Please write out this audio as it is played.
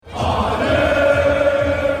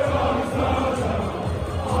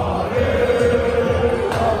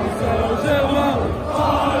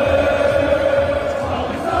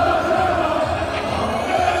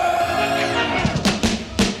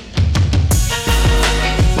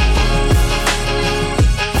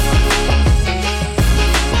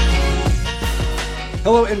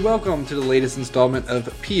Hello and welcome to the latest installment of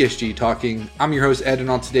PSG Talking. I'm your host Ed, and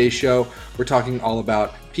on today's show, we're talking all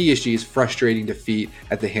about PSG's frustrating defeat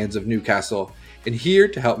at the hands of Newcastle. And here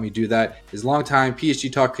to help me do that is longtime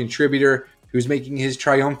PSG Talk contributor who's making his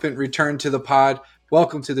triumphant return to the pod.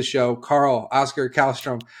 Welcome to the show, Carl Oscar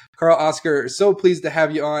Kallstrom. Carl Oscar, so pleased to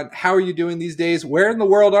have you on. How are you doing these days? Where in the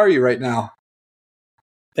world are you right now?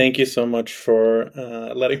 Thank you so much for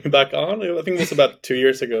letting me back on. I think it was about 2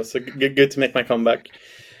 years ago, so good to make my comeback.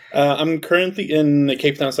 I'm currently in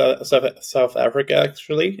Cape Town, South Africa,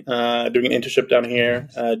 actually, doing an internship down here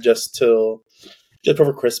just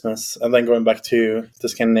over Christmas, and then going back to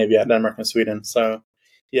Scandinavia, Denmark, and Sweden. So,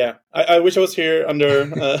 yeah, I wish I was here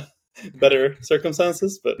under better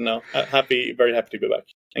circumstances, but no, very happy to be back,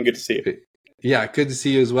 and good to see you. Yeah, good to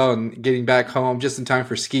see you as well, and getting back home just in time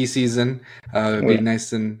for ski season. It'd be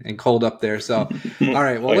nice and cold up there. So, all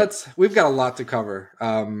right, well, we've got a lot to cover.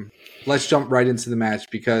 Let's jump right into the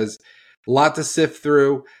match because a lot to sift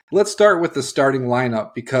through. Let's start with the starting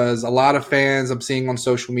lineup because a lot of fans I'm seeing on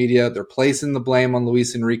social media, they're placing the blame on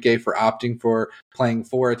Luis Enrique for opting for playing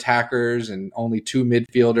 4 attackers and only 2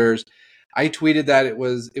 midfielders. I tweeted that it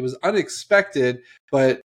was unexpected,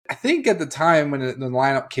 but I think at the time when the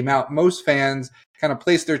lineup came out, most fans kind of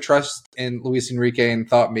placed their trust in Luis Enrique and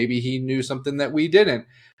thought maybe he knew something that we didn't.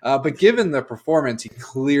 But given the performance, he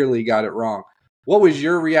clearly got it wrong. What was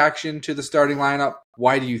your reaction to the starting lineup?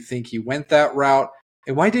 Why do you think he went that route?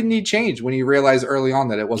 And why didn't he change when he realized early on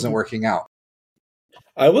that it wasn't working out?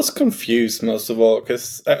 I was confused most of all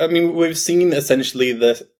because, I mean, we've seen essentially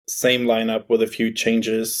the same lineup with a few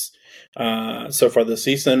changes so far this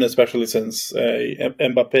season, especially since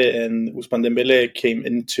Mbappe and Ousmane Dembele came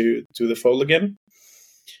into the fold again.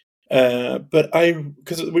 But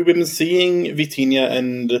because we've been seeing Vitinha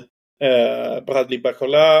and Bradley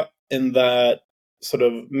Barcola in that sort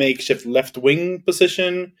of makeshift left wing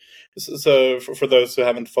position. So for those who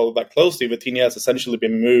haven't followed that closely, Vitinha has essentially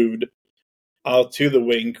been moved out to the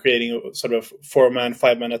wing, creating a sort of 4-man,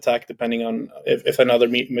 5-man attack, depending on if another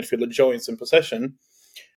midfielder joins in possession.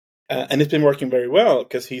 And it's been working very well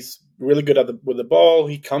because he's really good with the ball.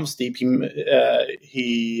 He comes deep.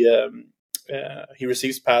 He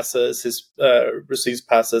receives passes. His receives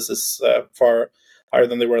passes is far higher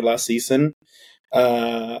than they were last season.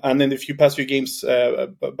 And in the past few games,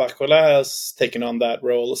 Barcola has taken on that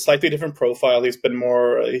role. A slightly different profile. He's done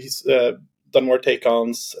more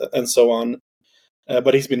take-ons and so on.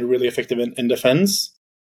 But he's been really effective in defense.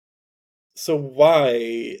 So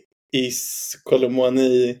why is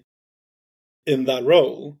Colomwani in that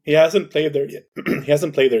role? He hasn't played there yet.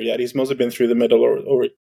 He's mostly been through the middle or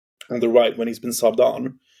on the right when he's been subbed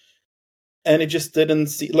on. And it just didn't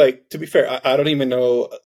see, like, to be fair, I don't even know.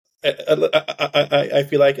 I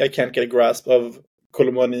feel like I can't get a grasp of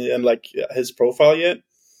Colomwani and like his profile yet,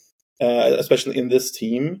 especially in this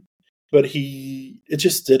team. But it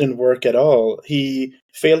just didn't work at all. He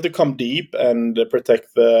failed to come deep and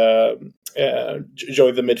protect join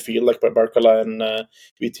the midfield like Barcola and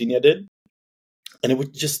Vitinha did. And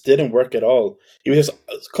it just didn't work at all. He was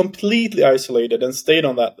completely isolated and stayed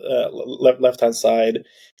on that left-hand side,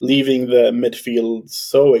 leaving the midfield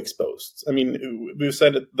so exposed. I mean, we've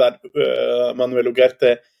said that Manuel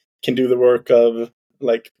Ugarte can do the work of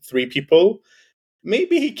like 3 people.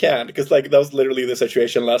 Maybe he can, because like that was literally the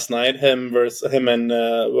situation last night. Him and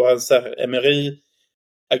Emery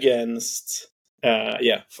against 5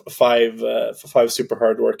 super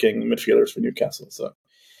hardworking midfielders for Newcastle. So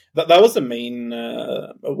that was the main.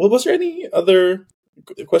 Was there any other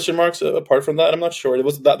question marks apart from that? I'm not sure. It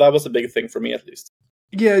was that was a big thing for me at least.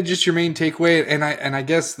 Yeah, just your main takeaway, and I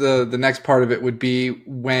guess the next part of it would be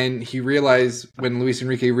when Luis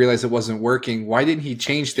Enrique realized it wasn't working. Why didn't he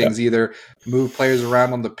change things? Yeah. Either move players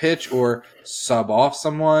around on the pitch or sub off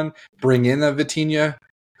someone, bring in a Vitinha,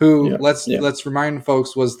 who let's remind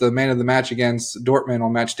folks was the man of the match against Dortmund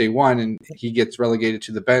on match day 1, and he gets relegated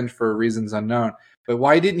to the bench for reasons unknown. But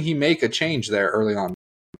why didn't he make a change there early on?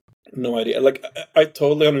 No idea. Like I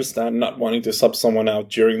totally understand not wanting to sub someone out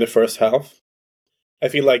during the first half. I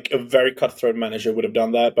feel like a very cutthroat manager would have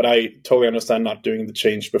done that, but I totally understand not doing the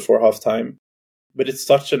change before halftime. But it's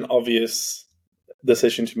such an obvious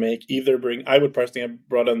decision to make. I would personally have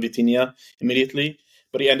brought on Vitinha immediately,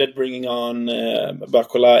 but he ended bringing on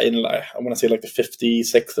Barcola in, I want to say like the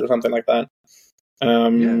 56th or something like that.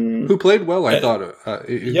 Who played well, I thought.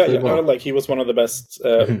 Like he was one of the best.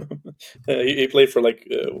 He played for like,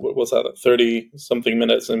 what was that, 30-something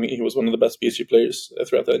minutes. I mean, he was one of the best PSG players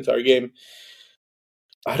throughout the entire game.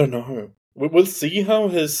 I don't know. We'll see how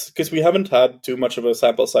because we haven't had too much of a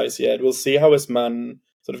sample size yet. We'll see how his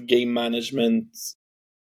sort of game management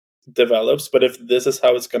develops. But if this is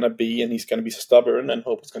how it's going to be, and he's going to be stubborn and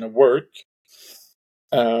hope it's going to work,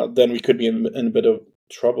 then we could be in a bit of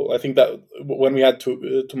trouble. I think that when we had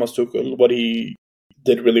Thomas Tuchel, what he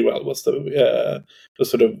did really well was the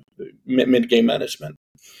sort of mid-game management.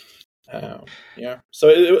 So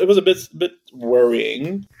it was a bit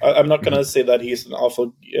worrying. I'm not going to say that he's an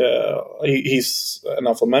awful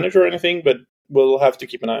manager or anything, but we'll have to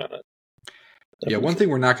keep an eye on it. Yeah, one thing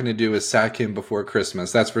we're not going to do is sack him before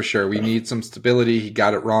Christmas. That's for sure. We need some stability. He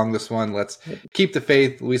got it wrong this one. Let's keep the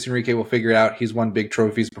faith. Luis Enrique will figure it out. He's won big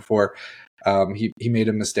trophies before. He made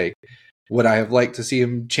a mistake. Would I have liked to see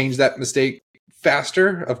him change that mistake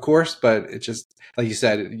faster? Of course, but it just, like you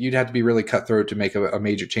said, you'd have to be really cutthroat to make a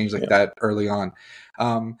major change like that early on.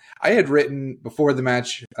 I had written before the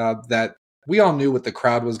match that we all knew what the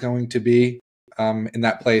crowd was going to be in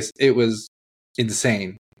that place. It was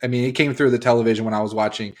insane. I mean, it came through the television when I was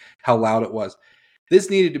watching how loud it was. This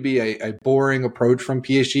needed to be a boring approach from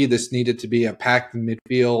PSG. This needed to be a packed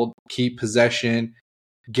midfield, keep possession,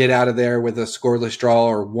 get out of there with a scoreless draw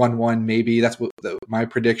or 1-1 maybe. That's what my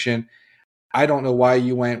prediction. I don't know why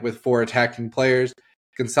you went with 4 attacking players.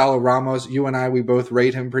 Gonzalo Ramos, you and I, we both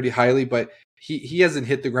rate him pretty highly, but he hasn't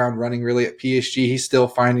hit the ground running really at PSG. He's still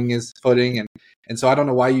finding his footing, and so I don't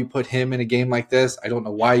know why you put him in a game like this. I don't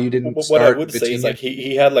know why you didn't start. What I would say is like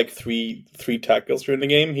he had like three tackles during the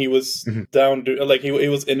game. He was down to like he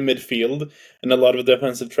was in midfield and a lot of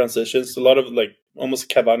defensive transitions, a lot of like almost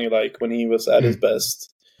Cavani like when he was at his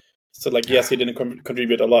best. So like yes, he didn't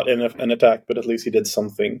contribute a lot in an attack, but at least he did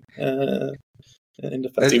something in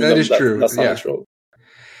defense. That is true. That's not his role.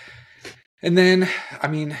 And then, I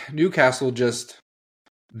mean, Newcastle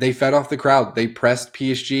they fed off the crowd. They pressed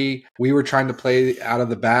PSG. We were trying to play out of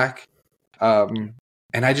the back. And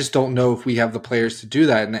I just don't know if we have the players to do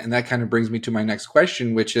that. And that kind of brings me to my next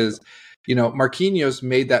question, which is, Marquinhos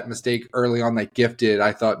made that mistake early on that gifted,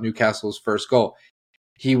 I thought, Newcastle's first goal.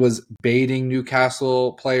 He was baiting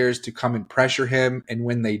Newcastle players to come and pressure him. And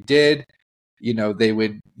when they did, they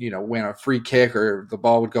would, win a free kick or the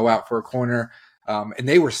ball would go out for a corner. And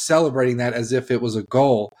they were celebrating that as if it was a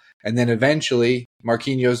goal. And then eventually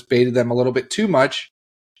Marquinhos baited them a little bit too much.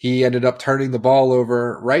 He ended up turning the ball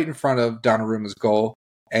over right in front of Donnarumma's goal.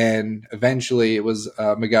 And eventually it was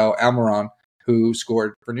Miguel Almiron who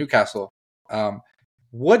scored for Newcastle.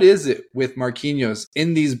 What is it with Marquinhos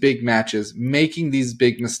in these big matches, making these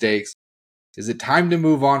big mistakes? Is it time to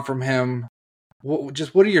move on from him? What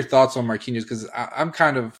are your thoughts on Marquinhos? Because I'm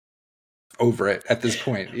kind of over it at this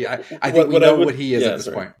point. I think we know what he is at this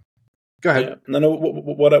point. Go ahead. Yeah. No.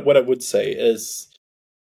 What I would say is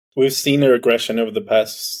we've seen a regression over the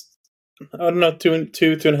past, I don't know, two and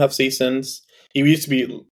a half seasons. He used to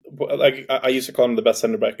be like I used to call him the best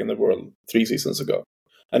center back in the world 3 seasons ago,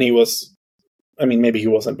 and he was. I mean, maybe he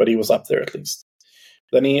wasn't, but he was up there at least.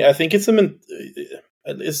 Then I think it's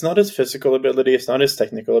not his physical ability, it's not his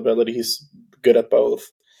technical ability. He's good at both.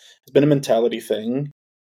 It's been a mentality thing.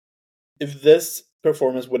 If this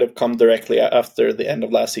performance would have come directly after the end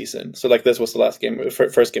of last season, so like this was the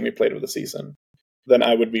first game he played of the season, then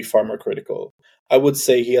I would be far more critical. I would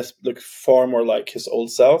say he has looked far more like his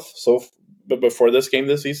old self. But before this game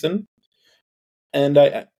this season,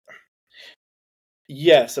 and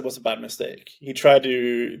yes, it was a bad mistake. He tried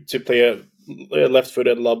to play a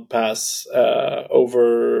left-footed lob pass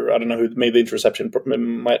over. I don't know who made the interception.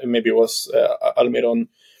 Maybe it was Almiron.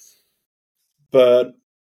 But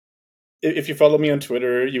if you follow me on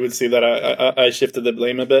Twitter, you would see that I shifted the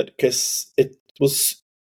blame a bit because it was.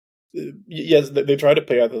 Yes, they try to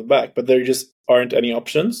play out of the back, but there just aren't any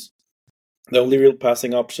options. The only real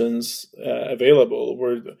passing options available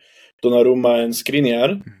were Donnarumma and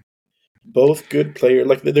Skriniar. Both good players.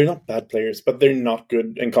 Like they're not bad players, but they're not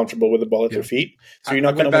good and comfortable with the ball at their feet. So you're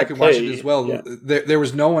not going to back and play. watch it as well. Yeah. There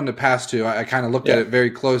was no one to pass to. I kind of looked at it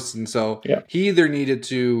very close, and so he either needed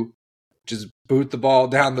to just boot the ball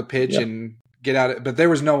down the pitch and get out it, but there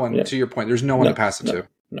was no one. To your point, there's no one to pass it to.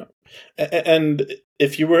 No. And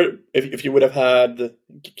if you would have had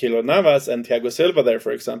Keylor Navas and Thiago Silva there,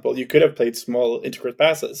 for example, you could have played small intricate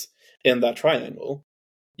passes in that triangle.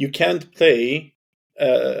 You can't play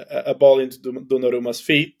a ball into Donnarumma's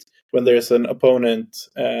feet when there's an opponent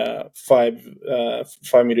 5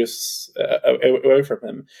 meters away from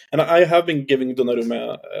him. And I have been giving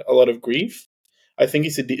Donnarumma a lot of grief. I think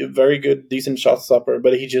he's a very good, decent shot stopper,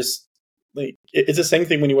 but he just it's the same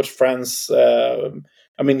thing when you watch France.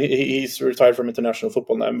 I mean, he's retired from international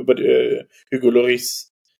football now, but Hugo Lloris,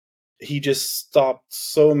 he just stopped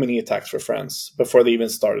so many attacks for France before they even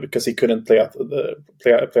started because he couldn't play out of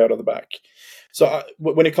the back. So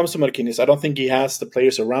when it comes to Marquinhos, I don't think he has the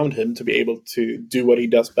players around him to be able to do what he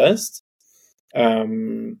does best.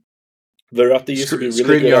 Verratti used to be really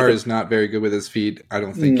good at Skriniar it. is not very good with his feet, I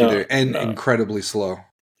don't think either, No, and no. incredibly slow.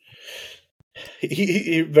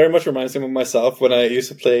 He very much reminds me of myself when I used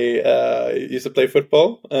to play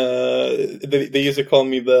football. They used to call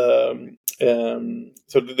me the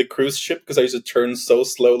cruise ship because I used to turn so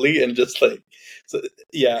slowly and just like, so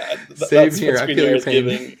yeah, Same that's what here. I feel Skriniar your is pain.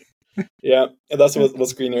 giving. Yeah, that's what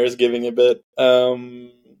Skriniar is giving a bit.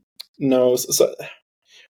 No, so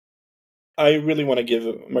I really want to give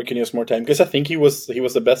Marquinhos more time because I think he was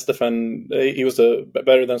the best he was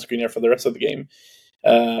better than Skriniar for the rest of the game.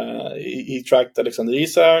 He tracked Alexander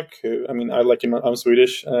Isak, who, I mean, I like him. I'm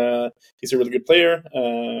Swedish. He's a really good player,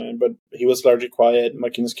 but he was largely quiet.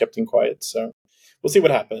 Marquinhos kept him quiet. So we'll see what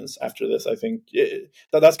happens after this. I think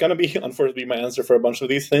that's going to be, unfortunately, my answer for a bunch of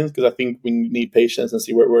these things because I think we need patience and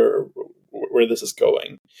see where this is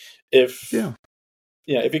going. If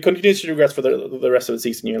he continues to regress for the rest of the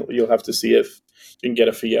season, you'll have to see if you can get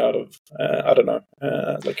a fee out of I don't know,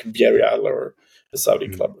 like Villarreal or a Saudi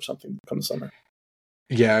club or something come the summer.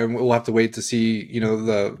 Yeah, and we'll have to wait to see,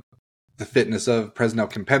 the fitness of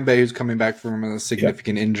Presnel Kimpembe, who's coming back from a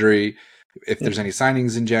significant injury. If there's any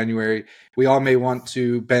signings in January, we all may want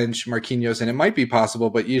to bench Marquinhos, and it might be possible,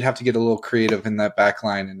 but you'd have to get a little creative in that back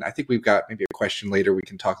line. And I think we've got maybe a question later. We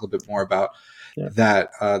can talk a little bit more about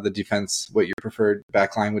that, the defense, what your preferred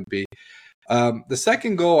back line would be. The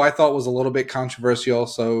second goal I thought was a little bit controversial.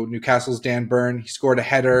 So Newcastle's Dan Burn, he scored a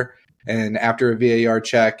header, and after a VAR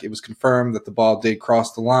check, it was confirmed that the ball did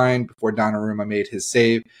cross the line before Donnarumma made his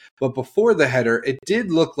save. But before the header, it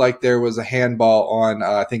did look like there was a handball on,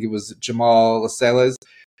 I think it was Jamal Lascelles,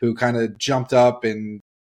 who kind of jumped up and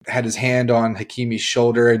had his hand on Hakimi's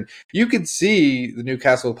shoulder. And you could see the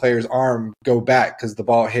Newcastle player's arm go back because the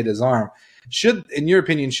ball hit his arm. In your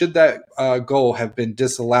opinion, should that goal have been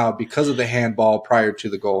disallowed because of the handball prior to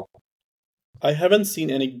the goal? I haven't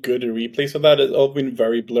seen any good replays of that. It's all been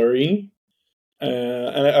very blurry.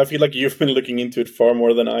 And I feel like you've been looking into it far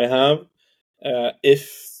more than I have.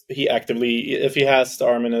 If he has the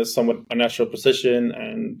arm in a somewhat unnatural position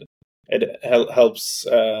and it helps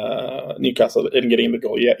Newcastle in getting the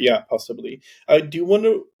goal, yeah, possibly. I do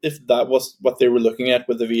wonder if that was what they were looking at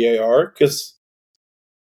with the VAR, because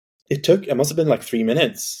it must have been like 3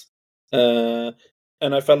 minutes. And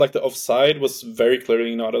I felt like the offside was very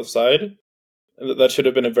clearly not offside. That should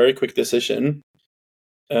have been a very quick decision.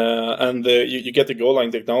 And you get the goal line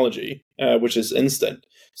technology, which is instant.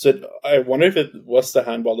 So I wonder if it was the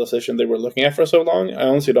handball decision they were looking at for so long. I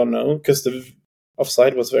honestly don't know, because the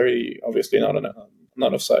offside was very obviously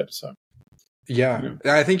not offside. So yeah,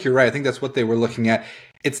 I think you're right. I think that's what they were looking at.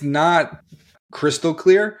 It's not crystal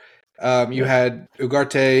clear. You had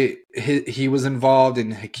Ugarte, he was involved,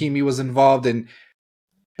 and Hakimi was involved,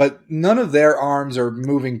 but none of their arms are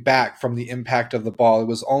moving back from the impact of the ball. It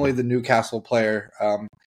was only the Newcastle player.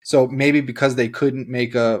 So maybe because they couldn't be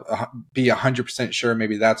 100% sure,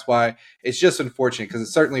 maybe that's why. It's just unfortunate because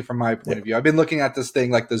it's certainly from my point of view. I've been looking at this thing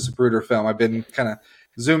like the Zapruder film. I've been kind of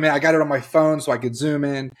zooming. I got it on my phone so I could zoom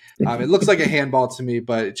in. It looks like a handball to me,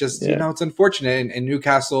 but it just, it's unfortunate. And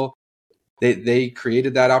Newcastle, they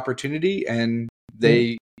created that opportunity and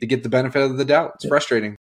they get the benefit of the doubt. It's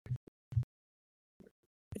frustrating.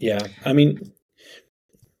 Yeah, I mean,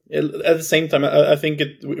 at the same time, I think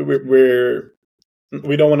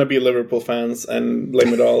we don't want to be Liverpool fans and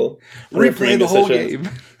blame it all. Replay the whole game.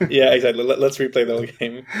 Yeah, exactly. Let's replay the whole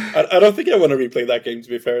game. I don't think I want to replay that game, to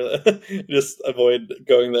be fair. Just avoid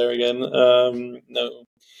going there again. No.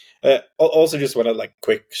 Also, just want to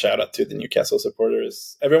quick shout out to the Newcastle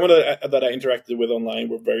supporters. Everyone that I interacted with online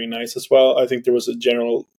were very nice as well. I think there was a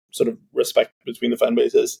general sort of respect between the fan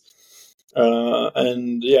bases.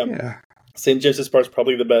 St. James's Park is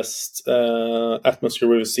probably the best atmosphere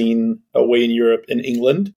we've seen away in Europe in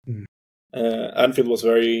England. Anfield was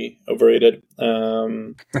very overrated.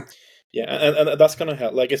 And that's gonna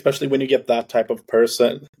help, especially when you get that type of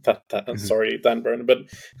person. Sorry, Dan Burn, but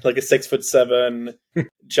like a 6'7"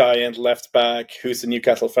 giant left back who's a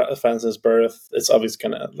Newcastle fan since birth. It's obviously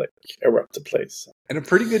gonna erupt the place. And a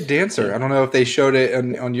pretty good dancer. Yeah. I don't know if they showed it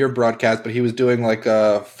on your broadcast, but he was doing like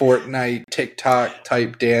a Fortnite TikTok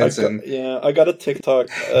type dance. I got a TikTok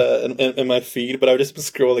in my feed, but I just been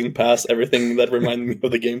scrolling past everything that reminded me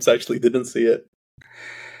of the games. I actually didn't see it.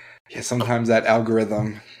 Yeah, sometimes that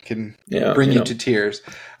algorithm can bring you to tears.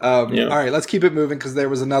 All right, let's keep it moving because there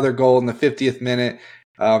was another goal in the 50th minute.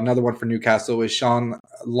 Another one for Newcastle was Sean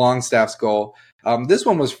Longstaff's goal. This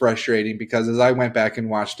one was frustrating because as I went back and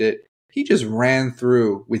watched it, he just ran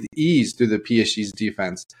through with ease through the PSG's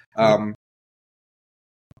defense.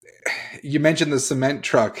 you mentioned the cement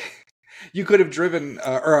truck. You could have driven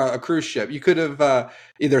or a cruise ship. You could have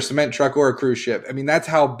either a cement truck or a cruise ship. I mean, that's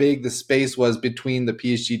how big the space was between the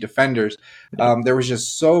PSG defenders. There was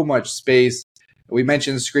just so much space. We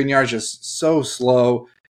mentioned Skriniar just so slow.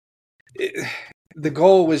 The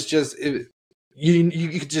goal was just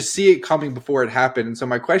you could just see it coming before it happened. And so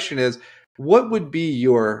my question is, what would be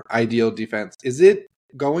your ideal defense? Is it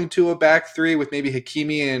going to a back three with maybe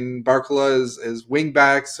Hakimi and Barcola as wing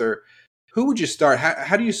backs, or who would you start?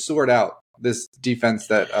 How do you sort out this defense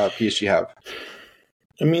that PSG have?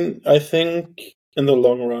 I mean, I think in the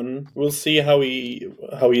long run, we'll see how he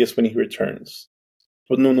is when he returns.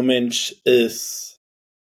 But Nuno Mendes is,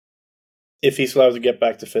 if he's allowed to get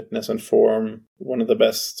back to fitness and form, one of the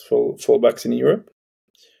best fullbacks in Europe.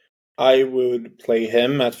 I would play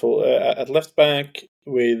him at left back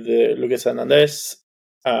with Lucas Hernandez,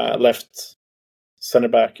 left centre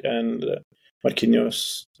back, and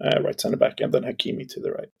Marquinhos right centre back, and then Hakimi to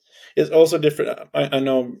the right. It's also different. I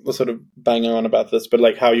know we're sort of banging on about this, but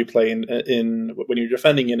like how you play in when you're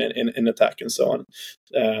defending in attack and so on.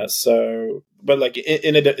 But like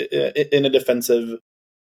in a defensive,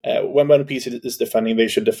 when a piece is defending, they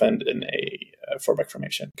should defend in a 4-back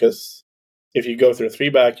formation, because if you go through a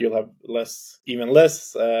 3-back, you'll have even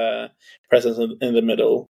less presence in the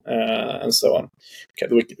middle and so on,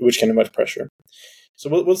 which can invite pressure. So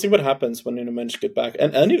we'll see what happens when Nuno Mendes get back,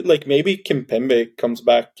 and like maybe Kimpembe comes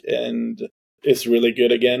back and is really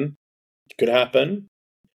good again. It could happen.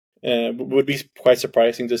 Would be quite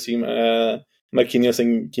surprising to see Marquinhos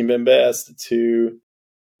and Kimpembe as the two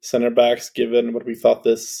center backs, given what we thought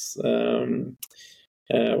this when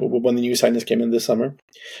the new signings came in this summer.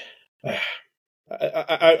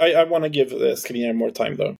 I want to give Skriniar more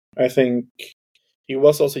time, though. I think he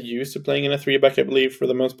was also used to playing in a 3-back, I believe, for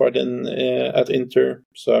the most part at Inter,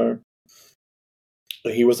 so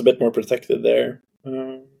he was a bit more protected there.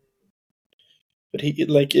 But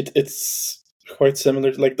it's quite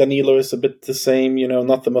similar. Like Danilo is a bit the same,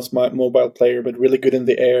 not the most mobile player, but really good in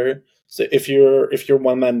the air. So if you're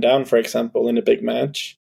one man down, for example, in a big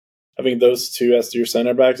match, having those two as your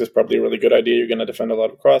center backs is probably a really good idea. You're going to defend a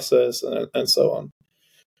lot of crosses and so on.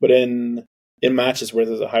 But in matches where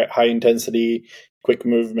there's a high intensity, quick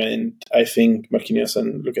movement, I think Marquinhos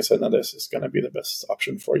and Lucas Hernandez is going to be the best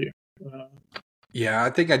option for you. Yeah, I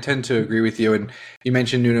think I tend to agree with you. And you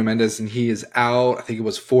mentioned Nuno Mendes, and he is out, I think it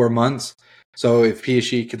was 4 months. So if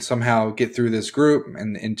PSG can somehow get through this group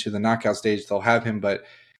and into the knockout stage, they'll have him. But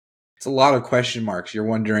it's a lot of question marks. You're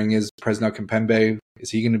wondering, is Presnel Kimpembe,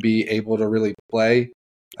 is he going to be able to really play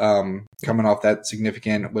coming off that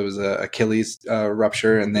significant, what was a Achilles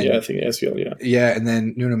rupture? And then, I think ACL, yeah. Yeah, and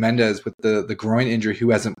then Nuno Mendes with the groin injury, who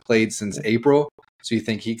hasn't played since April. So you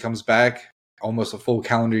think he comes back almost a full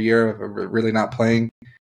calendar year of really not playing?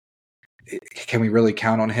 Can we really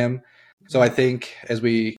count on him? So I think as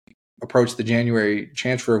we approach the January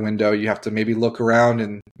transfer window, you have to maybe look around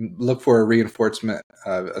and look for a reinforcement,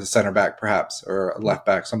 a center back perhaps, or a left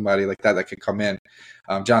back, somebody like that could come in.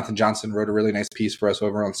 Jonathan Johnson wrote a really nice piece for us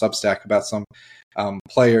over on Substack about some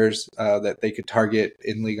players that they could target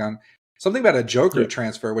in Ligue 1. Something about a Joker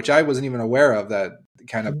transfer, which I wasn't even aware of, that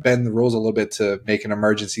kind of bend the rules a little bit to make an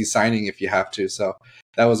emergency signing if you have to. So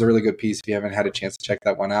that was a really good piece if you haven't had a chance to check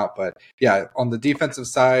that one out. But yeah, on the defensive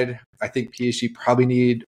side, I think PSG probably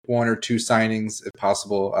need 1 or 2 signings if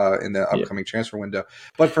possible in the upcoming transfer window.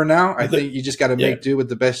 But for now, I think you just got to make do with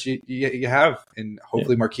the best you have, and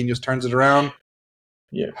hopefully Marquinhos turns it around.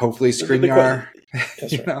 Yeah. Hopefully Skriniar.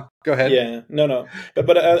 Go ahead. Yeah, no.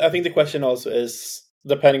 But I think the question also is,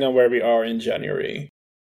 depending on where we are in January,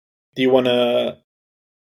 are you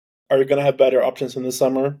going to have better options in the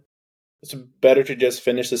summer? It's better to just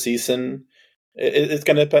finish the season. It's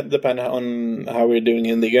going to depend on how we're doing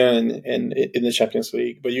in Liga and in the Champions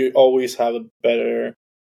League. But you always have a better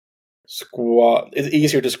squad. It's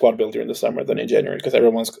easier to squad build during the summer than in January, because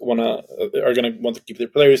everyone's going to want to keep their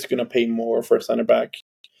players. Going to pay more for a center back.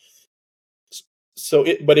 So,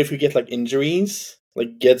 but if we get like injuries,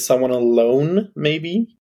 like get someone on loan,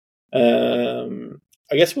 maybe. I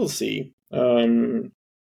guess we'll see.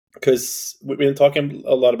 Because we've been talking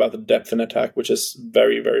a lot about the depth in attack, which is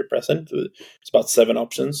very, very present. It's about 7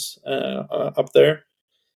 options up there.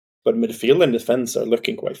 But midfield and defense are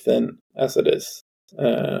looking quite thin, as it is.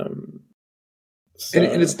 And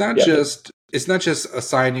it's not just a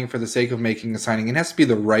signing for the sake of making a signing. It has to be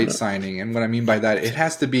the right signing. And what I mean by that, it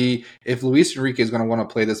has to be, if Luis Enrique is going to want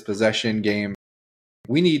to play this possession game,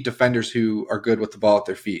 we need defenders who are good with the ball at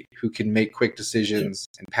their feet, who can make quick decisions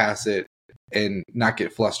and pass it and not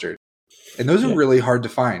get flustered. And those are really hard to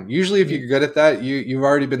find. Usually, if you're good at that, you've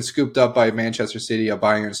already been scooped up by Manchester City, a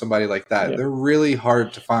Bayern, somebody like that. Yeah. They're really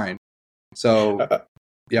hard to find. So,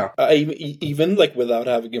 even like without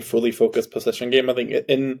having a fully focused possession game, I think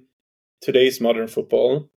in today's modern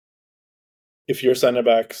football, if your center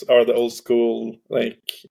backs are the old school, like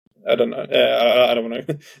I don't know, I don't want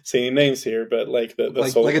to say any names here, but like the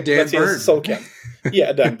like a Dan Burn,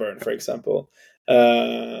 yeah, Dan Burn, for example.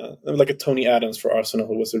 Like a Tony Adams for Arsenal,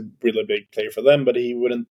 who was a really big player for them, but he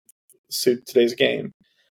wouldn't suit today's game.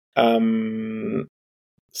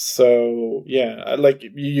 So yeah, like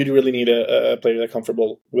you really need a player that's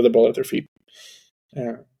comfortable with the ball at their feet.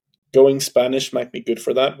 Going Spanish might be good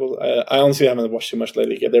for that. Well, I honestly haven't watched too much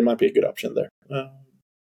lately. There might be a good option there.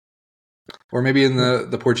 Or maybe in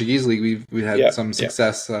the Portuguese league, we had some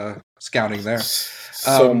success scouting there.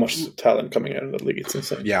 So much talent coming out of the league; it's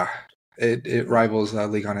insane. Yeah. It rivals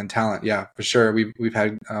Ligue 1 in talent, yeah, for sure. We've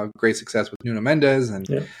had great success with Nuno Mendes and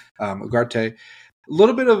Ugarte. A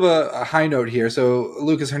little bit of a high note here. So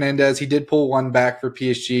Lucas Hernandez, he did pull one back for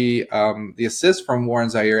PSG. The assist from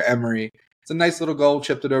Warren Zaire-Emery. It's a nice little goal,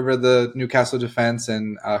 chipped it over the Newcastle defense,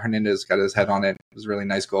 and Hernandez got his head on it. It was a really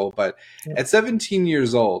nice goal. But at 17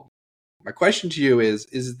 years old, my question to you is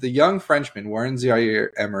the young Frenchman, Warren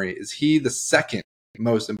Zaire-Emery, is he the second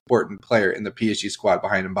most important player in the PSG squad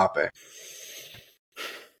behind Mbappe?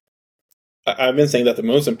 I've been saying that the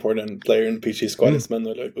most important player in the PSG squad is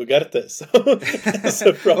Manuel Ugarte. So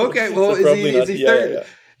okay, well, is he third?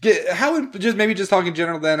 Yeah. Just talking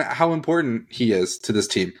general then, how important he is to this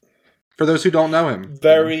team for those who don't know him?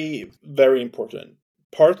 Very, very important.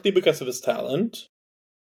 Partly because of his talent,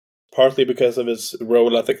 partly because of his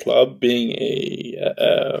role at the club, being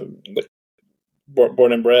a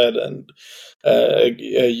born and bred and a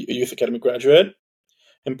youth academy graduate,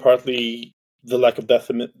 and partly the lack of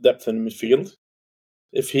depth in midfield.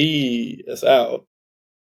 If he is out,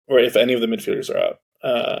 or if any of the midfielders are out,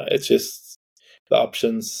 it's just the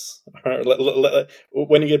options are.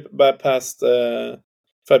 When you get past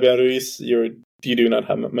Fabian Ruiz, you do not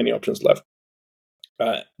have many options left.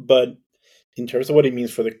 But in terms of what he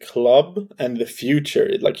means for the club and the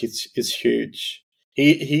future, like it's huge.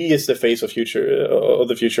 He is the face of the future of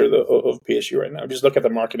PSG right now. Just look at the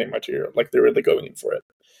marketing material; like they're really going in for it.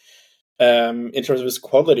 In terms of his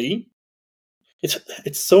quality, it's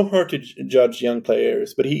so hard to judge young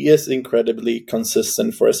players, but he is incredibly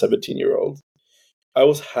consistent for a 17-year-old. I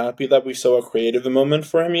was happy that we saw a creative moment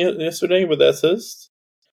for him yesterday with the assist.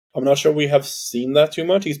 I'm not sure we have seen that too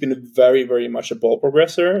much. He's been very, very much a ball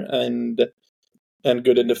progressor and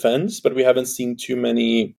good in defense, but we haven't seen too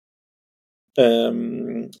many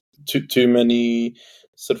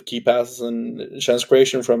sort of key passes and chance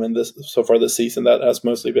creation from him so far this season. That has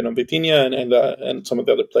mostly been on Vitinha and some of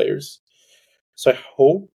the other players. So I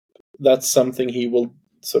hope that's something he will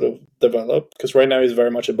sort of develop, because right now he's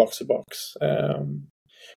very much a box-to-box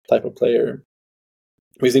type of player.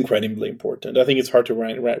 He's incredibly important. I think it's hard to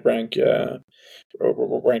rank how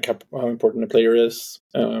important a player is.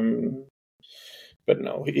 But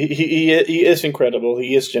no, he is incredible.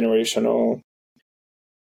 He is generational.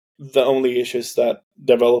 The only issue is that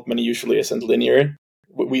development usually isn't linear.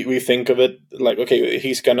 We think of it like, okay,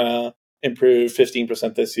 he's gonna improve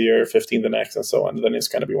 15% this year, 15% the next, and so on. And then he's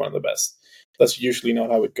gonna be one of the best. That's usually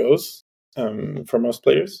not how it goes for most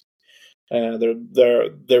players. He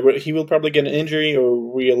will probably get an injury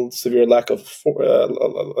or real severe lack of form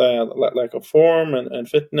and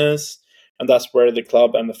fitness, and that's where the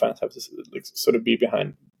club and the fans have to sort of be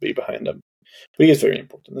behind him. But he is very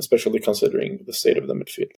important, especially considering the state of the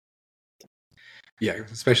midfield. Yeah,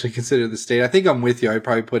 especially consider the state. I think I'm with you. I'd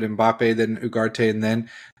probably put Mbappe, then Ugarte, and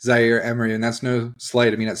then Zaire-Emery, and that's no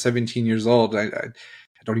slight. I mean, at 17 years old, I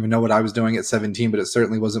don't even know what I was doing at 17, but it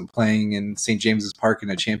certainly wasn't playing in St. James's Park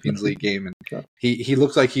in a Champions League game. And he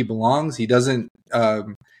looks like he belongs. He doesn't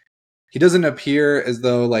appear as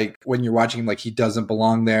though, like, when you're watching him, like he doesn't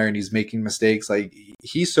belong there and he's making mistakes. Like,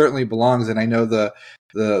 he certainly belongs. And I know the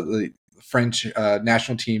French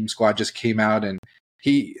national team squad just came out, and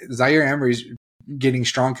Zaire-Emery's getting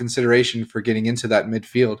strong consideration for getting into that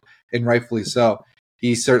midfield, and rightfully so.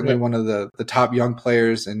 He's certainly one of the top young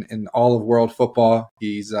players in all of world football.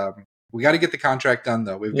 He's we got to get the contract done,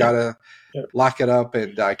 though. We've got to lock it up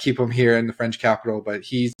and keep him here in the French capital. But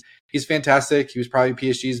he's fantastic. He was probably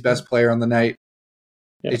PSG's best player on the night.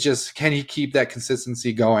 It's just, can he keep that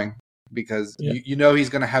consistency going? Because you know he's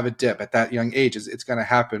going to have a dip at that young age. It's going to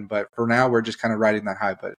happen. But for now, we're just kind of riding that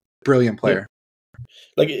high. But brilliant player.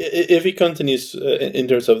 Like, if he continues in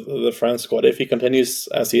terms of the France squad, if he continues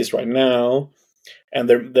as he is right now, and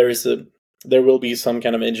there will be some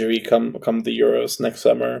kind of injury come the Euros next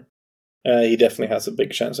summer, he definitely has a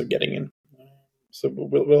big chance of getting in. So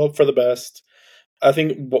we'll hope for the best. I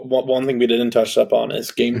think one thing we didn't touch up on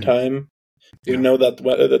is game time. We know that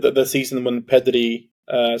the season when Pedri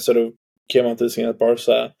sort of came onto the scene at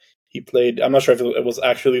Barca, he played. I'm not sure if it was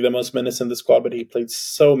actually the most minutes in the squad, but he played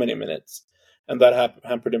so many minutes, and that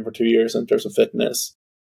hampered him for 2 years in terms of fitness.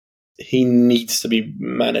 He needs to be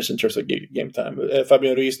managed in terms of game time.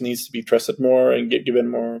 Fabio Ruiz needs to be trusted more and given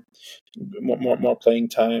more playing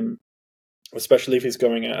time, especially if he's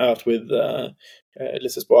going out with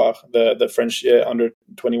Les Espoirs, the French under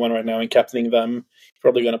 21 right now, and captaining them. He's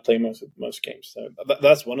probably going to play most games. So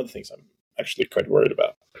that's one of the things I'm actually quite worried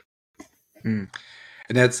about. And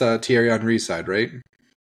that's Thierry Henry's side, right?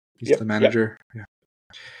 He's the manager. Yep.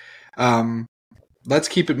 Yeah. Let's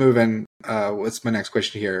keep it moving. What's my next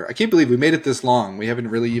question here? I can't believe we made it this long. We haven't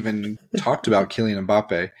really even talked about Kylian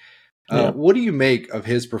Mbappe. What do you make of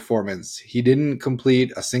his performance? He didn't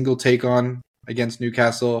complete a single take-on against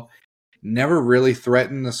Newcastle, never really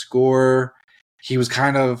threatened the score. He was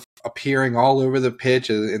kind of appearing all over the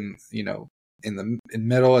pitch in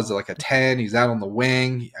middle as like a 10. He's out on the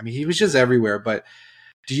wing. I mean, he was just everywhere. But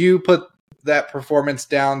do you put that performance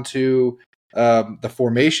down to the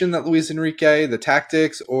formation that Luis Enrique, the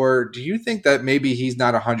tactics, or do you think that maybe he's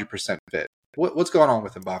not 100% fit? What's going on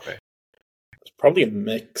with Mbappe? It's probably a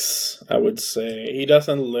mix, I would say. He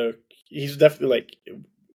doesn't look. He's definitely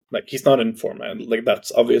like he's not in form, man. Like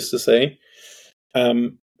that's obvious to say.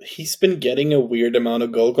 He's been getting a weird amount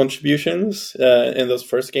of goal contributions in those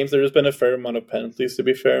first games. There's been a fair amount of penalties, to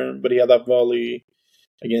be fair, but he had that volley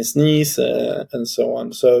against Nice and so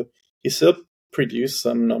on. So he still produced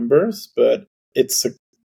some numbers, but it's just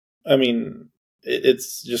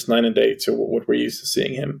night and day to what we're used to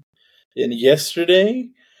seeing him. And yesterday,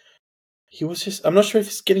 he was just. I'm not sure if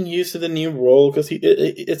he's getting used to the new role because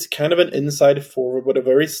it's kind of an inside forward, but a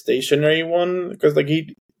very stationary one. Because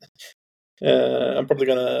I'm probably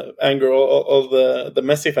gonna anger all the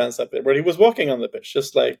Messi fans out there, but he was walking on the pitch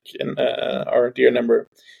just like in our dear number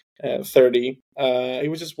 30. He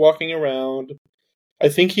was just walking around. I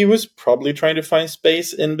think he was probably trying to find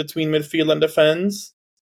space in between midfield and defense,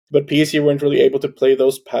 but PSG weren't really able to play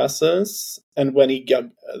those passes. And when he got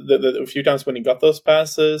a few times when he got those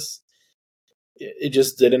passes, it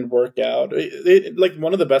just didn't work out. Like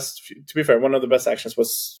one of the best, to be fair, one of the best actions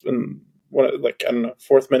was in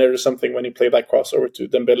fourth minute or something when he played that crossover to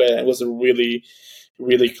Dembele. It was a really,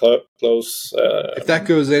 really close. If that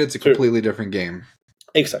goes in, it's a completely different game.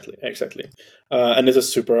 Exactly. And it's a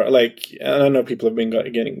super, and I know people have been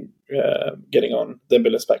getting on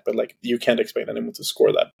Dembele's back, but you can't expect anyone to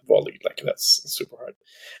score that volley. That's super hard.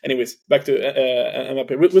 Anyways, back to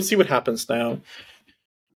Mbappe. We'll see what happens now.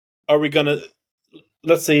 Are we gonna?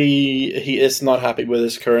 Let's say he is not happy with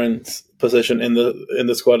his current position in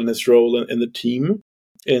the squad and his role in the team,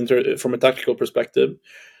 from a tactical perspective.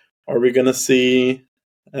 Are we gonna see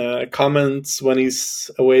comments when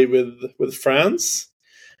he's away with France?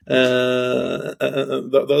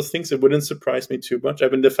 Those things, it wouldn't surprise me too much. I've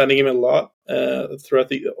been defending him a lot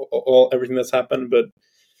throughout everything that's happened, but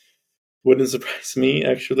wouldn't surprise me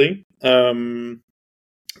actually.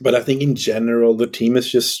 But I think in general the team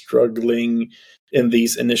is just struggling in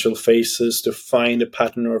these initial phases to find a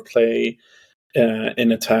pattern or play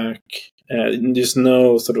in attack. There's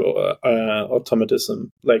no sort of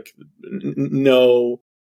automatism. There's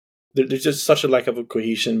just such a lack of a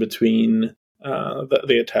cohesion between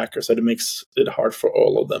the attackers that it makes it hard for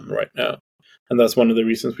all of them right now. And that's one of the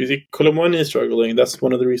reasons we see Colomani is struggling. That's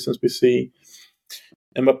one of the reasons we see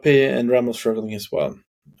Mbappe and Ramos struggling as well.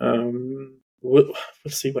 We'll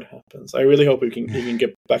see what happens. I really hope we can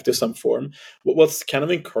get back to some form. What's kind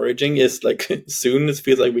of encouraging is soon it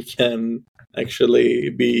feels like we can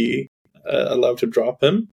actually be allowed to drop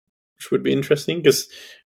him, which would be interesting because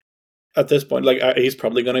at this point, he's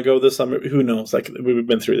probably going to go this summer. Who knows? We've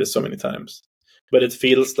been through this so many times, but it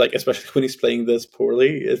feels like, especially when he's playing this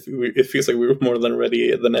poorly, it feels like we were more than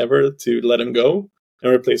ready than ever to let him go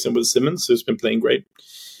and replace him with Simmons, who's been playing great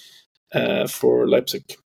for Leipzig.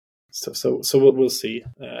 So we'll see.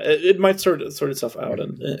 It might sort itself out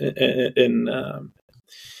in a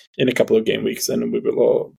couple of game weeks, and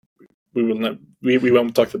we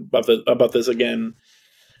won't talk about this again.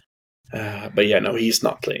 But yeah, no, he's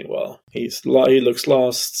not playing well. He looks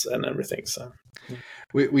lost and everything. So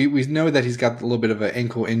we know that he's got a little bit of an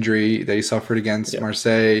ankle injury that he suffered against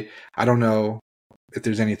Marseille. I don't know if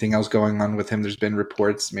there's anything else going on with him. There's been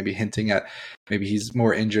reports maybe hinting at maybe he's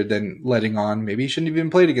more injured than letting on. Maybe he shouldn't have even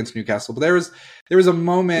played against Newcastle. But there was a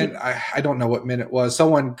moment, I don't know what minute it was.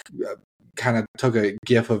 Someone kind of took a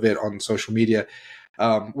gif of it on social media,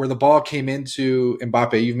 where the ball came into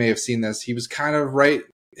Mbappe. You may have seen this. He was kind of right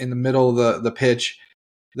in the middle of the pitch.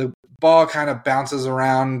 The ball kind of bounces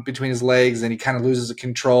around between his legs, and he kind of loses the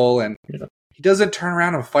control. And he doesn't turn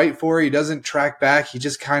around and fight for it. He doesn't track back. He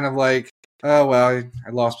just kind of like, oh, well, I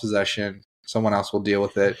lost possession. Someone else will deal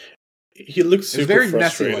with it. He looks super very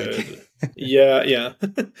frustrated. Messy-like. Yeah.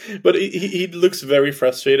 But he looks very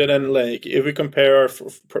frustrated. And like, if we compare our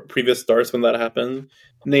previous starts when that happened,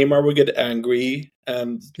 Neymar would get angry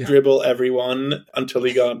and dribble everyone until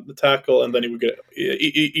he got the tackle, and then he would get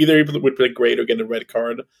either he would play great or get a red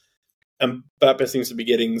card. And Mbappe seems to be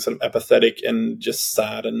getting sort of apathetic and just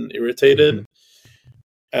sad and irritated.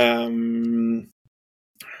 So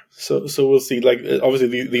we'll see. Like,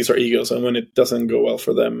 obviously these are egos, and when it doesn't go well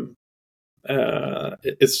for them,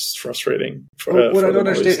 it's frustrating. What I don't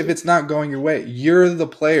understand, if it's not going your way, you're the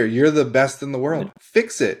player. You're the best in the world. Yeah.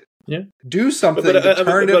 Fix it. Yeah. Do something to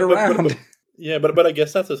turn it around. But I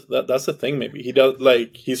guess that's the thing. Maybe he does,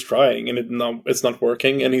 like, he's trying and it's not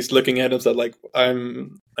working, and he's looking at himself like,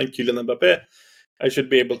 I'm Kylian Mbappe. I should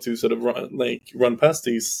be able to sort of run past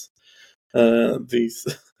these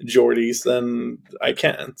Geordies, and I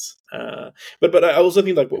can't. But I also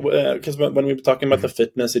think, like, because when we were talking about the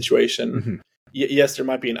fitness situation, yes, there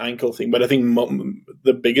might be an ankle thing, but I think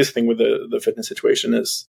the biggest thing with the fitness situation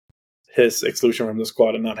is his exclusion from the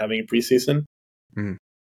squad and not having a preseason.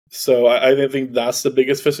 So I think that's the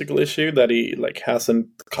biggest physical issue, that he like hasn't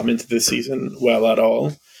come into this season well at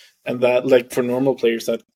all, and that, like, for normal players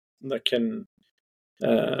that can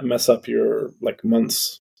mess up your like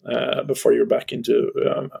months before you're back into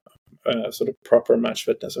sort of proper match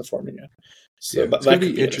fitness and forming it. So that could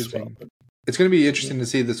be interesting. It's going to be interesting to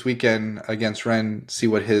see this weekend against Rennes, see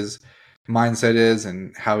what his mindset is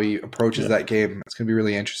and how he approaches that game. It's going to be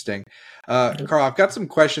really interesting. Carl, I've got some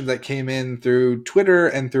questions that came in through Twitter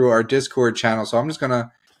and through our Discord channel, so I'm just going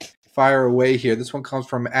to fire away here. This one comes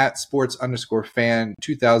from @sports_fan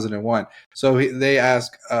 2001. So they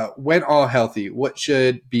ask, when all healthy, what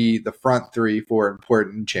should be the front three for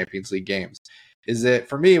important Champions League games? Is it,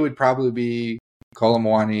 for me, it would probably be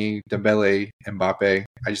Colomwani, Dembele, Mbappe.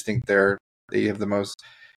 I just think they have the most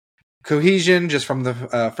cohesion just from the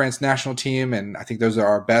France national team, and I think those are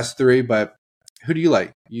our best three. But who do you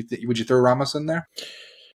like? Would you throw Ramos in there?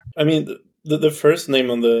 I mean, the first name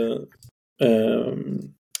on the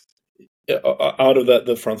out of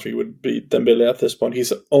the front three would be Dembele at this point. He's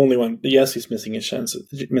the only one. Yes, he's missing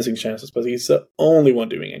chances, but he's the only one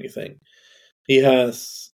doing anything. He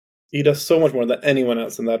does so much more than anyone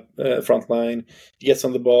else in that front line. He gets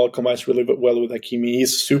on the ball, combines really well with Hakimi.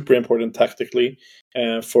 He's super important tactically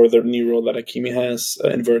for the new role that Hakimi has,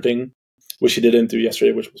 inverting, which he didn't do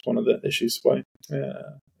yesterday, which was one of the issues why.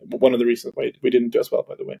 One of the reasons why we didn't do as well,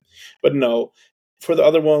 by the way. But no, for the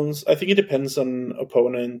other ones, I think it depends on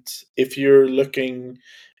opponent. If you're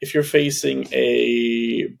facing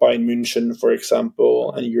a Bayern München, for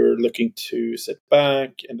example, and you're looking to sit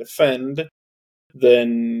back and defend,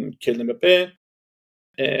 then Kylian Mbappe,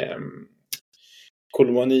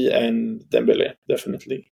 Colomwani, and Dembele,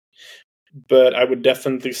 definitely. But I would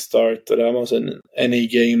definitely start Ramos in any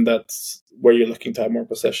game that's where you're looking to have more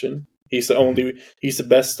possession. He's the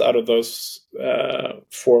best out of those 4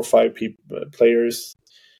 or 5 players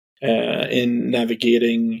in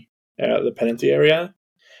navigating the penalty area.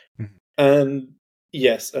 And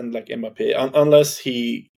yes, and like Mbappe, unless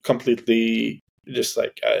he completely just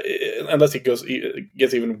like unless he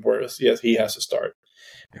gets even worse, yes, he has to start.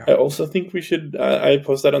 Yeah. I also think we should. I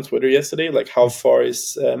posted that on Twitter yesterday. Like, how far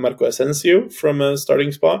is Marco Asensio from a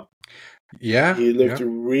starting spot? Yeah, he looked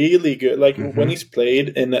really good. Like when he's played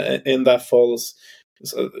in that false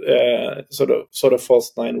sort of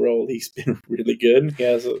false nine role, he's been really good. He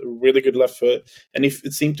has a really good left foot, and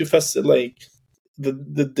it seemed to facilitate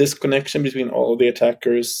the disconnection between all of the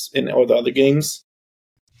attackers in all the other games.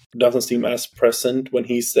 Doesn't seem as present when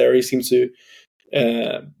he's there. He seems to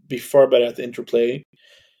be far better at the interplay.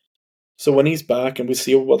 So when he's back, and we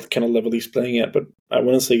see what kind of level he's playing at, but I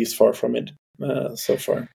wouldn't say he's far from it so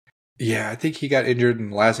far. Yeah, I think he got injured in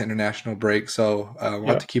the last international break, so we'll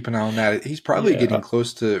have to keep an eye on that. He's probably getting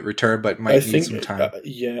close to return, but might need some time.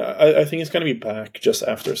 I think he's going to be back just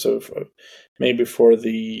after, so maybe for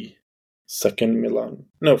the second Milan.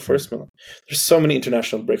 No, first Milan. There's so many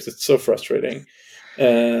international breaks. It's so frustrating.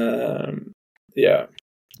 A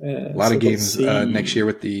lot of games next year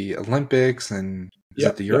with the Olympics, and is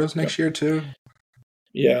that the Euros next year too?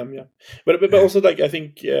 Yeah. But also, like, I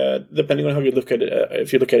think depending on how you look at it,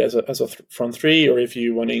 if you look at it as a front three, or if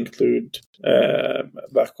you want to include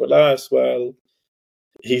Bacola as well,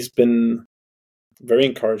 he's been very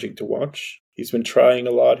encouraging to watch. He's been trying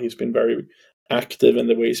a lot. He's been very active in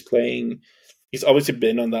the way he's playing. He's obviously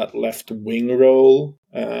been on that left wing role,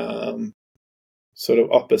 sort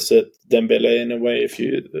of opposite Dembele in a way, if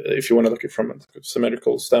you want to look at it from a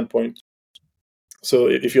symmetrical standpoint. So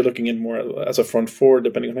if you're looking in more as a front forward,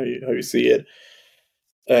 depending on how you see it,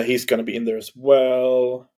 he's going to be in there as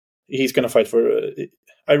well. He's going to fight for.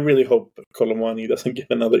 I really hope Colomwani doesn't get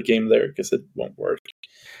another game there because it won't work.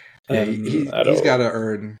 Yeah, he's got to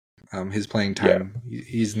earn his playing time. Yeah.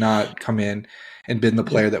 He's not come in and been the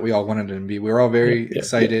player that we all wanted him to be. We were all very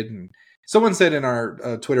excited. Yeah. And someone said in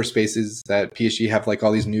our Twitter Spaces that PSG have like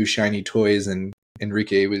all these new shiny toys, and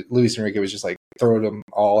Luis Enrique was just like throwing them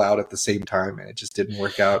all out at the same time, and it just didn't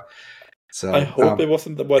work out. So I hope it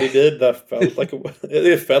wasn't what he did that felt like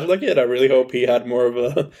it felt like it. I really hope he had more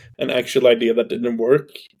of an actual idea that didn't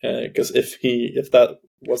work. Because if that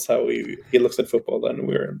was how he looks at football, then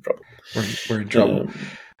we're in trouble. We're in trouble.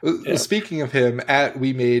 Speaking of him, at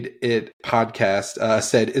We Made It podcast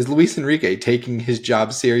said, "Is Luis Enrique taking his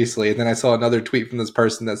job seriously?" And then I saw another tweet from this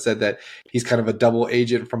person that said that he's kind of a double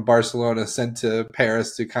agent from Barcelona sent to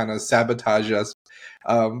Paris to kind of sabotage us.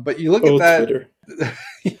 But you look at that. Twitter.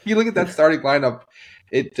 You look at that starting lineup,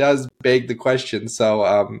 it does beg the question. So,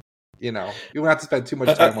 you won't have to spend too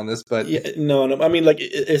much time on this, but no. I mean, like,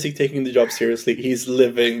 is he taking the job seriously? He's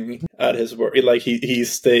living at his work, like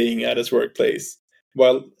he's staying at his workplace.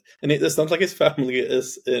 Well, and it's not like his family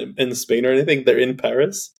is in Spain or anything; they're in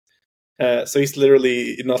Paris. So he's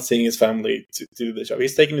literally not seeing his family to do the job.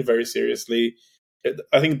 He's taking it very seriously.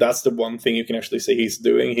 I think that's the one thing you can actually say he's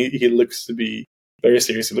doing. He looks to be very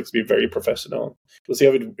serious. He looks to be very professional. We'll see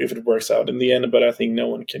if it works out in the end, but I think no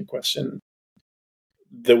one can question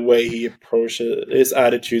the way he approaches his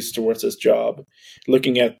attitudes towards his job.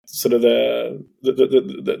 Looking at sort of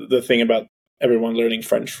the thing about everyone learning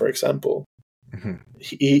French, for example, mm-hmm.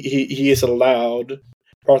 he is allowed,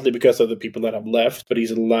 partly because of the people that have left, but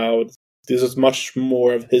he's allowed. This is much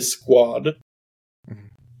more of his squad mm-hmm.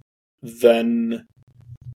 than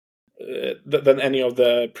any of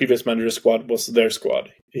the previous manager's squad was their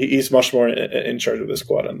squad. He's much more in charge of the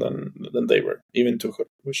squad than they were, even Tuchel,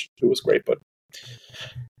 which was great. But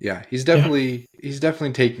yeah, he's definitely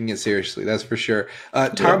taking it seriously. That's for sure.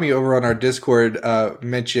 Tommy over on our Discord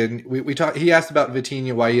mentioned we talked. He asked about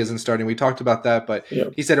Vitinha, why he isn't starting. We talked about that, but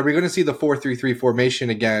he said, "Are we going to see the 4-3-3 formation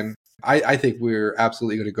again?" I think we're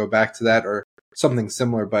absolutely going to go back to that or something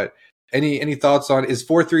similar. But any thoughts on, is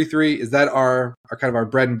 4-3-3? Is that our kind of our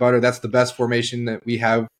bread and butter? That's the best formation that we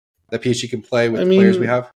have that PSG can play with the players we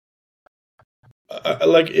have.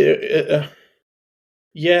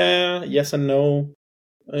 Yes and no.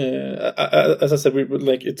 As I said, we would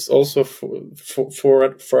like it's also for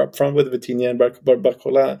up front with Vitinha and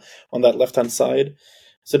Barcola on that left hand side.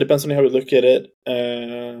 So it depends on how we look at it.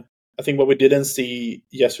 I think what we didn't see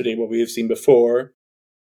yesterday, what we have seen before,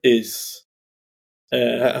 is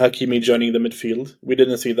Hakimi joining the midfield. We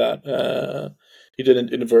didn't see that. He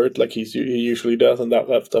didn't invert like he usually does, and that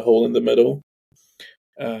left a hole in the middle.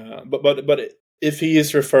 But if he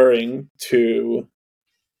is referring to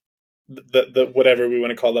the whatever we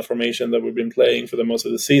want to call that formation that we've been playing for the most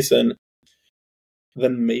of the season,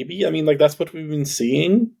 then maybe, I mean, like, that's what we've been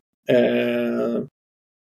seeing. Could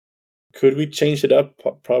we change it up?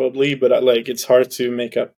 Probably, but it's hard to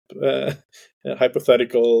make up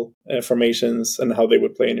hypothetical formations and how they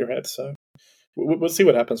would play in your head. So we'll see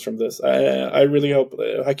what happens from this. I really hope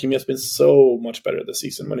Hakimi has been so much better this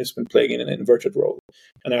season when he's been playing in an inverted role,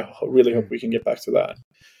 and I really hope we can get back to that.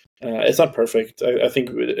 It's not perfect. I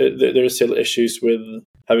think there are still issues with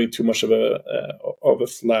having too much of a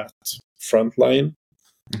flat front line,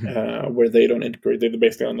 mm-hmm. Where they don't integrate. They're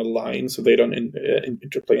basically on the line, so they don't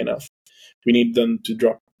interplay enough. We need them to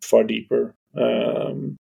drop far deeper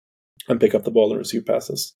and pick up the ball and receive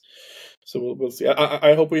passes. So we'll see.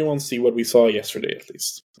 I hope we won't see what we saw yesterday, at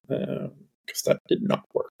least, because that did not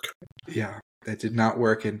work. Yeah, that did not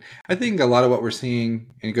work. And I think a lot of what we're seeing,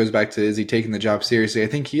 and it goes back to, is he taking the job seriously? I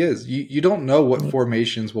think he is. You don't know what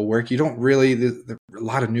formations will work. You don't really, there's a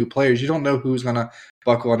lot of new players. You don't know who's going to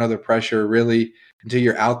buckle under pressure really until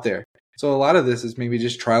you're out there. So a lot of this is maybe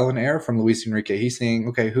just trial and error from Luis Enrique. He's saying,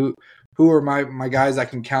 okay, who are my guys I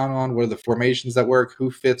can count on? What are the formations that work?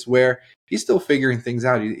 Who fits where? He's still figuring things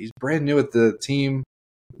out. He's brand new at the team,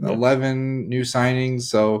 11 new signings.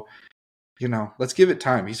 So, let's give it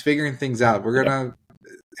time. He's figuring things out. We're going to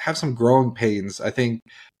have some growing pains. I think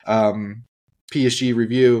PSG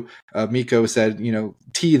review, Miko said,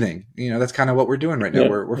 teething. That's kind of what we're doing right now.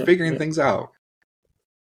 We're figuring things out.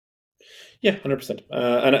 Yeah, 100%.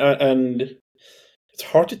 And it's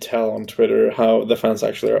hard to tell on Twitter how the fans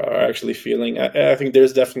are actually feeling. I think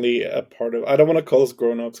there's definitely a part of, I don't want to call us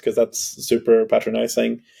grown-ups because that's super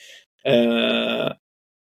patronizing. But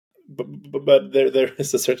there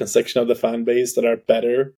is a certain section of the fan base that are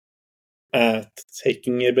better at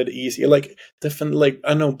taking it a bit easier. Like, definitely, like,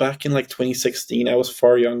 I know back in like 2016, I was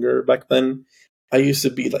far younger back then. I used to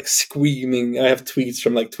be like screaming. I have tweets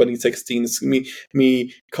from like 2016,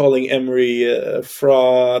 me calling Emery a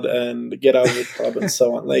fraud and get out of the club and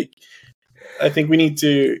so on. Like, I think we need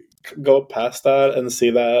to go past that and see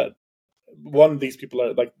that one, these people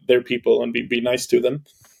are like, they're people and be nice to them,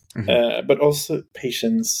 but also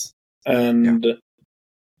patience and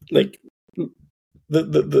like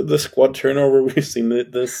the squad turnover we've seen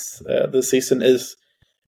this season is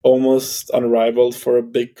almost unrivaled for a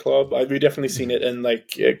big club. We've definitely seen it in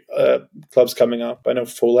like clubs coming up. I know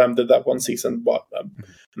Fulham did that one season, bought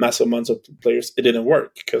massive amounts of players. It didn't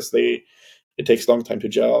work because it takes a long time to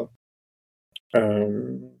gel.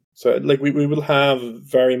 So like we will have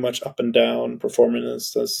very much up and down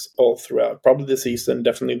performances all throughout. Probably the season,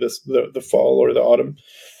 definitely the fall or the autumn.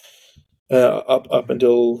 Up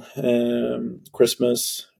until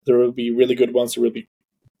Christmas, there will be really good ones. There will be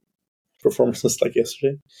performances like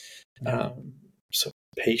yesterday. So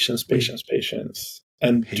patience,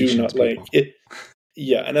 and do not like people. It.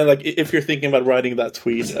 Yeah, and then like if you're thinking about writing that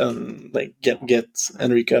tweet and like get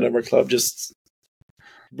Enrique out of our club, just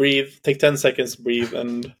breathe, take 10 seconds, breathe,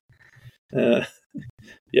 and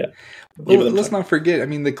yeah. Well, let's not forget. I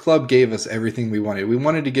mean, the club gave us everything we wanted. We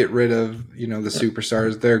wanted to get rid of, the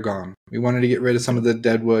superstars. They're gone. We wanted to get rid of some of the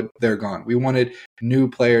deadwood. They're gone. We wanted new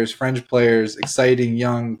players, French players, exciting,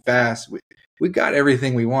 young, fast. We got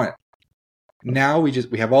everything we want. Now we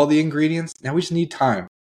have all the ingredients. Now we just need time.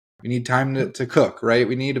 We need time to cook, right?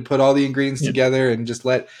 We need to put all the ingredients together and just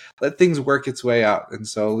let things work its way out. And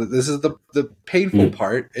so this is the painful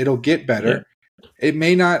part. It'll get better. We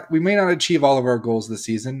may not achieve all of our goals this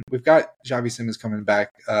season. We've got Xavi Simons coming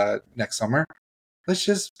back next summer. Let's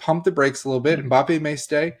just pump the brakes a little bit. Mbappe may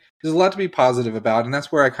stay. There's a lot to be positive about, and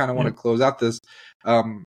that's where I kind of want to close out this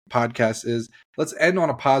podcast. Is let's end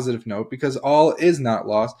on a positive note because all is not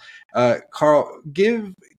lost. Carl,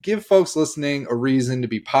 give folks listening a reason to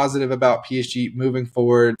be positive about PSG moving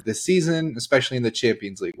forward this season, especially in the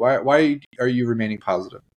Champions League. Why are you remaining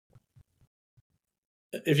positive?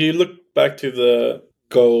 If you look back to the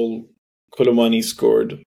goal Colomani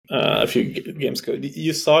scored a few games ago,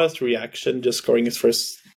 you saw his reaction just scoring his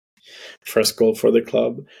first goal for the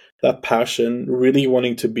club. That passion, really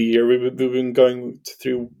wanting to be here. We've been going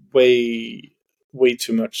through way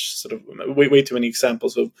too much, way too many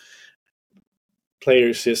examples of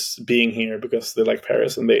players just being here because they like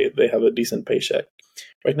Paris and they have a decent paycheck.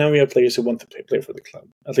 Right now we have players who want to play for the club,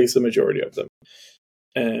 at least the majority of them.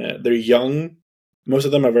 They're young. Most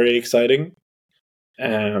of them are very exciting.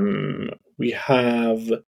 We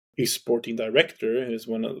have a sporting director who's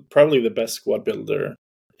probably the best squad builder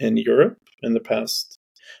in Europe in the past,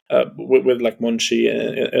 with like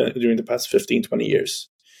Monchi during the past 15, 20 years.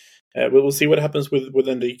 We'll see what happens with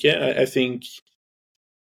Enrique. I think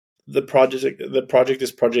the project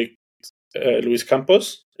is Project Luis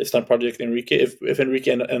Campos. It's not Project Enrique. If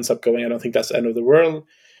Enrique ends up going, I don't think that's the end of the world.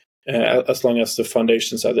 As long as the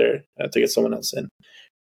foundations are there to get someone else in.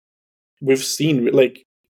 We've seen, like,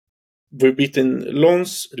 we've beaten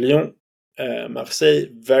Lens, Lyon, Marseille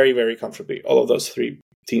very, very comfortably. All of those three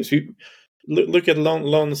teams. We look at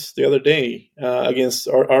Lens the other day against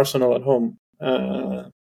Arsenal at home.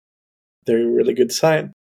 They're a really good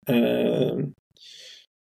side.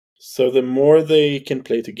 So the more they can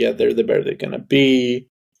play together, the better they're gonna be.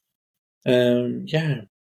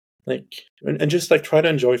 Like, and just like try to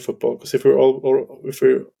enjoy football, because if we're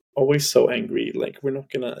always so angry, like we're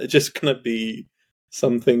not gonna. It's just gonna be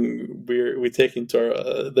something we take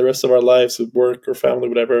into the rest of our lives with work or family,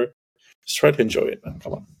 whatever. Just try to enjoy it, man.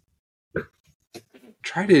 Come on.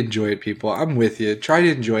 Try to enjoy it, people. I'm with you. Try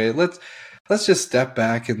to enjoy it. Let's just step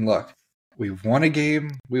back and look. We've won a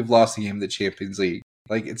game. We've lost a game in the Champions League.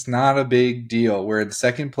 Like, it's not a big deal. We're in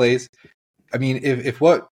second place. I mean, if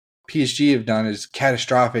what PSG have done is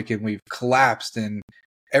catastrophic and we've collapsed and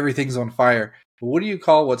everything's on fire, but what do you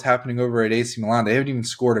call what's happening over at AC Milan? They haven't even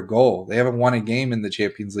scored a goal. They haven't won a game in the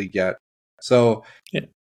Champions League yet. So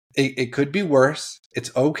it could be worse.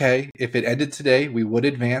 It's okay. If it ended today, we would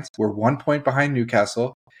advance. We're 1 point behind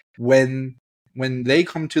Newcastle. When they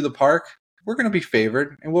come to the park, we're going to be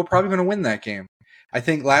favored, and we're probably going to win that game. I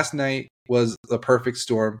think last night was the perfect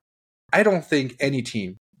storm. I don't think any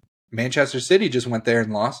team, Manchester City just went there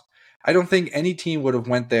and lost. I don't think any team would have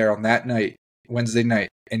went there on that night, Wednesday night,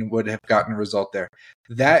 and would have gotten a result there.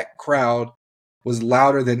 That crowd was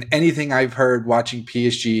louder than anything I've heard watching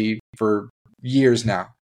PSG for years now.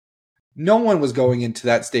 No one was going into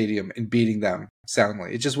that stadium and beating them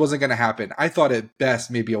soundly. It just wasn't going to happen. I thought at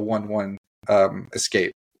best maybe a 1-1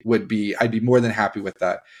 escape would be, I'd be more than happy with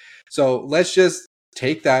that. So let's just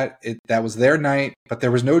take that. That was their night, but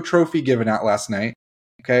there was no trophy given out last night.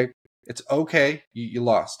 Okay. It's okay. You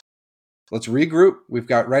lost. Let's regroup. We've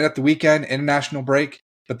got right at the weekend, international break.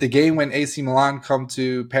 But the game when AC Milan come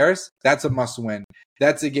to Paris, that's a must win.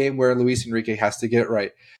 That's a game where Luis Enrique has to get it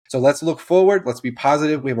right. So let's look forward. Let's be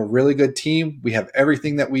positive. We have a really good team. We have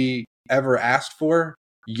everything that we ever asked for.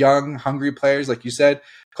 Young, hungry players, like you said.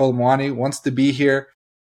 Kolo Muani wants to be here.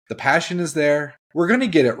 The passion is there. We're going to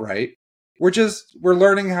get it right. We're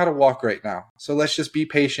learning how to walk right now. So let's just be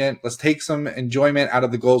patient. Let's take some enjoyment out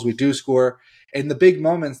of the goals we do score and the big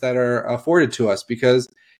moments that are afforded to us, because,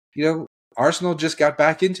 Arsenal just got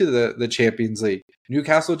back into the Champions League.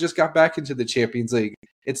 Newcastle just got back into the Champions League.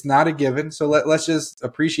 It's not a given. So let's just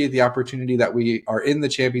appreciate the opportunity that we are in the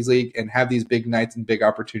Champions League and have these big nights and big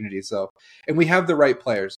opportunities. And we have the right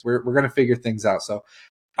players. We're going to figure things out. So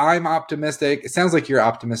I'm optimistic. It sounds like you're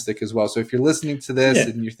optimistic as well. So if you're listening to this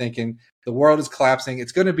and you're thinking the world is collapsing,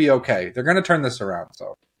 it's going to be okay. They're going to turn this around.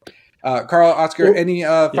 So, Carl, Oscar, any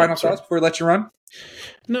final thoughts before we let you run?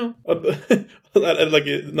 No,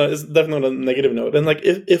 it's definitely on a negative note. And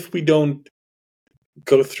if we don't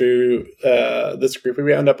go through this group, if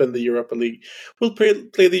we end up in the Europa League, we'll play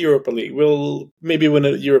the Europa League. We'll maybe win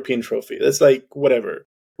a European trophy. It's whatever.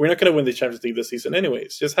 We're not going to win the Champions League this season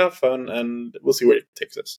anyways. Just have fun, and we'll see where it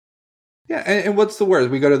takes us. Yeah, and what's the worst?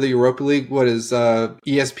 We go to the Europa League. What is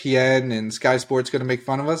ESPN and Sky Sports going to make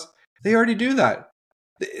fun of us? They already do that.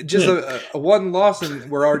 Just a one loss,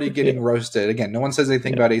 and we're already getting roasted. Again, no one says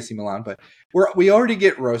anything about AC Milan, but we already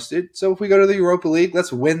get roasted. So if we go to the Europa League,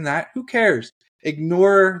 let's win that. Who cares?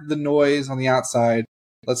 Ignore the noise on the outside.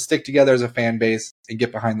 Let's stick together as a fan base and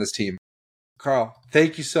get behind this team. Carl,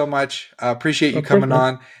 thank you so much. Appreciate you coming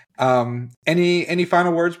on. Any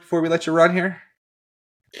final words before we let you run here?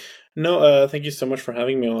 No, thank you so much for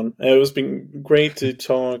having me on. It's been great to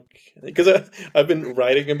talk, because I've been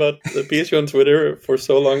writing about the PSG on Twitter for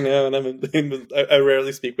so long now, and I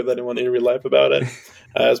rarely speak with anyone in real life about it.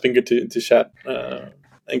 It's been good to chat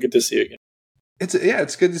and good to see you again.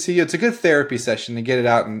 It's good to see you. It's a good therapy session to get it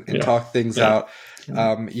out and talk things out.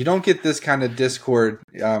 You don't get this kind of discord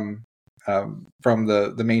from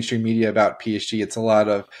the mainstream media about PSG. It's a lot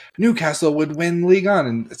of Newcastle would win Ligue 1,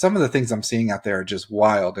 and some of the things I'm seeing out there are just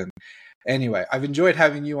wild. And anyway, I've enjoyed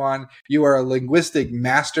having you on. You are a linguistic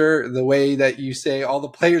master. The way that you say all the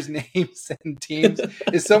players' names and teams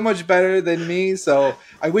is so much better than me. So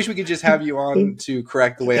I wish we could just have you on to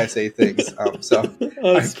correct the way I say things. So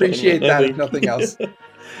I appreciate that, if nothing else.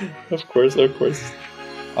 Of course.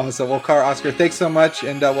 Awesome. Well, Carl, Oscar, thanks so much,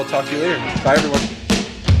 and we'll talk to you later. Bye, everyone.